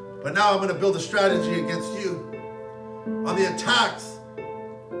me, but now I'm going to build a strategy against you. On the attacks,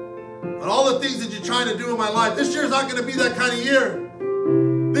 on all the things that you're trying to do in my life. This year is not going to be that kind of year.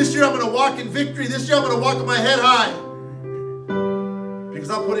 This year I'm going to walk in victory. This year I'm going to walk with my head high. Because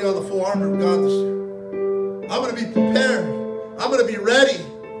I'm putting on the full armor of God this year. I'm going to be prepared. I'm going to be ready.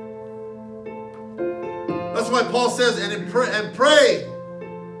 That's why Paul says, and pray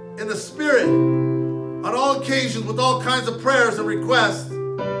in the Spirit on all occasions with all kinds of prayers and requests.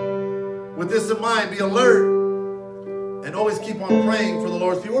 With this in mind, be alert and always keep on praying for the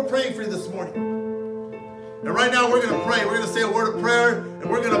Lord's people. We're praying for you this morning. And right now we're going to pray. We're going to say a word of prayer and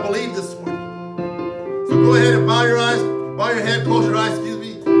we're going to believe this morning. So go ahead and bow your eyes, bow your head, close your eyes, excuse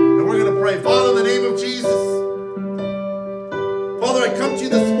me, and we're going to pray. Father, in the name of Jesus, Father, I come to you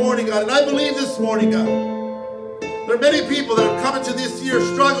this morning, God, and I believe this morning, God. There are many people that are coming to this year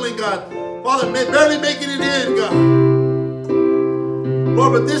struggling, God. Father, barely making it in, God.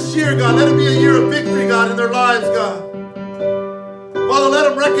 Lord, but this year, God, let it be a year of victory, God, in their lives, God. Father, let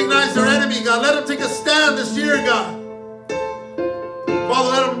them recognize their enemy, God. Let them take a stand this year, God. Father,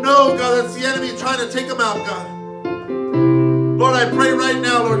 let them know, God, that's the enemy trying to take them out, God. Lord, I pray right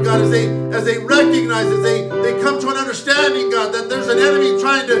now, Lord God, as they recognize, as they come to an understanding, God, that there's an enemy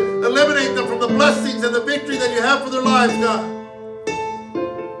trying to eliminate them from the blessings and the victory that you have for their lives, God.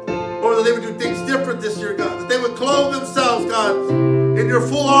 Lord, that they would do things different this year, God. That they would clothe themselves, God, in your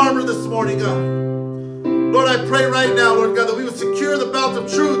full armor this morning, God. Lord, I pray right now, Lord God, that we would secure the belt of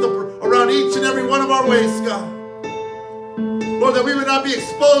truth around each and every one of our waists, God. Lord, that we would not be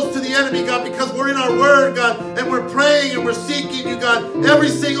exposed to the enemy, God, because we're in our word, God, and we're praying and we're seeking you, God, every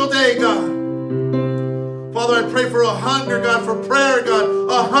single day, God. Father, I pray for a hunger, God, for prayer, God,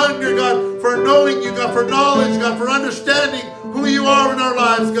 a hunger, God, for knowing you, God, for knowledge, God, for understanding who you are in our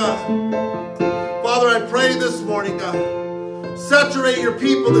lives, God. Father, I pray this morning, God, saturate your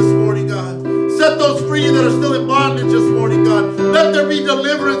people this morning, God. Set those free that are still in bondage this morning, God. Let there be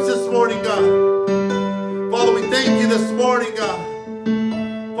deliverance this morning, God. Father, we thank you this morning, God.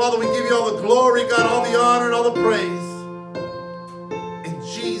 Father, we give you all the glory, God, all the honor and all the praise. In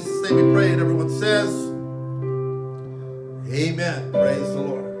Jesus' name we pray, and everyone says, amen. Praise the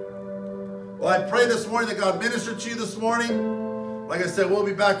Lord. Well, I pray this morning that God ministered to you this morning. Like I said, we'll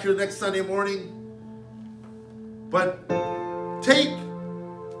be back here next Sunday morning. But take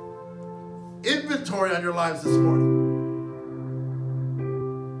inventory on your lives this morning.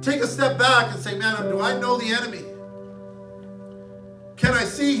 Take a step back and say, man, do I know the enemy? Can I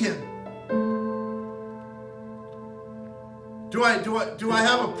see him? Do I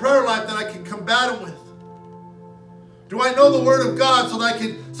have a prayer life that I can combat him with? Do I know the word of God so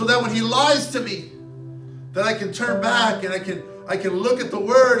that when he lies to me, that I can turn back and I can look at the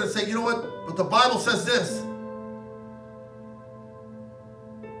word and say, you know what? But the Bible says this.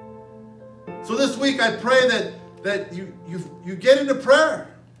 So this week I pray that you get into prayer.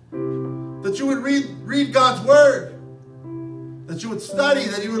 That you would read God's word. That you would study,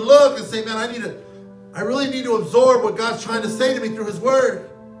 that you would look and say, man, I really need to absorb what God's trying to say to me through his word.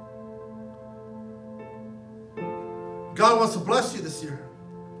 God wants to bless you this year.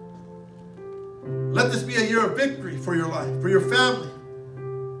 Let this be a year of victory for your life, for your family.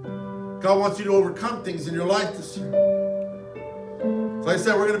 God wants you to overcome things in your life this year. So like I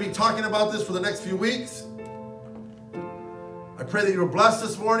said, we're going to be talking about this for the next few weeks. I pray that you were blessed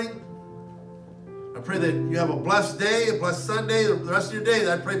this morning. I pray that you have a blessed day, a blessed Sunday, the rest of your day.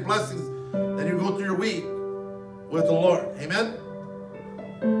 That I pray blessings then you go through your week with the Lord. Amen?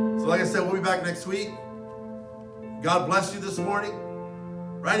 So like I said, we'll be back next week. God bless you this morning.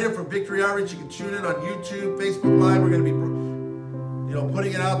 Right here from Victory Outreach, you can tune in on YouTube, Facebook Live. We're going to be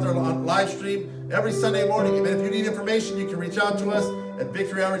putting it out there on live stream every Sunday morning. Amen. If you need information, you can reach out to us at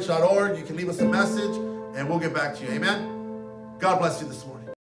victoryoutreach.org. You can leave us a message, and we'll get back to you. Amen? God bless you this morning.